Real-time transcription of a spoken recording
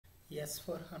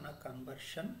S/4HANA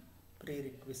conversion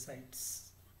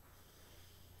prerequisites.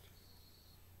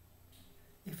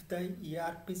 If the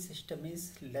ERP system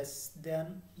is less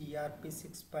than ERP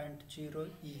 6.0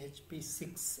 EHP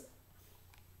 6,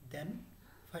 then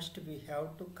first we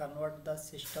have to convert the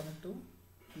system to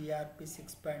ERP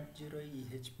 6.0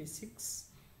 EHP 6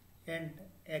 and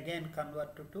again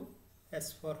convert to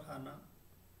S/4HANA.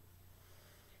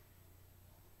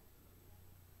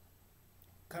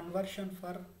 Conversion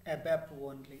for ABAP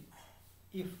only.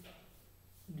 If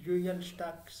dual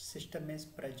stack system is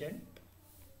present,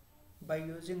 by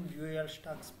using dual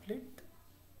stack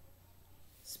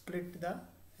split the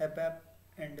ABAP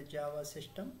and Java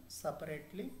system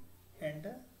separately and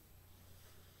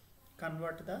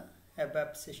convert the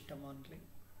ABAP system only.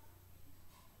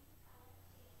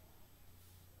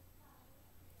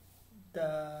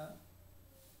 The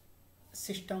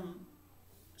system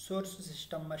source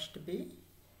system must be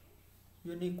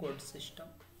Unicode system.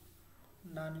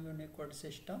 Non-Unicode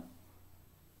system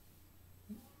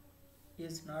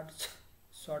is not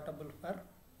suitable for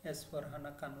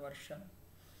S/4HANA conversion.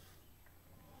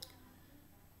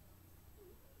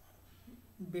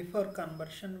 Before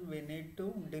conversion, we need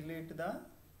to delete the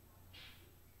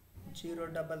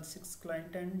 066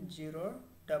 client and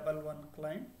 011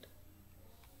 client.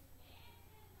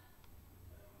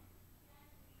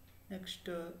 Next,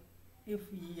 if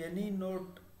any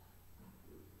node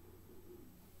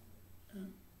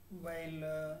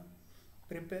while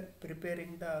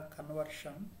preparing the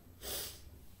conversion,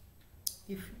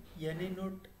 if any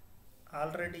node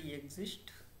already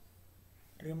exists,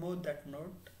 remove that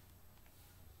node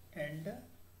and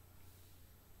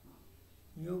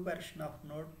new version of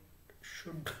node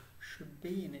should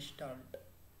be installed.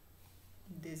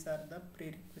 These are the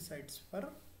prerequisites for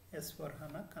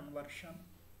S/4HANA conversion.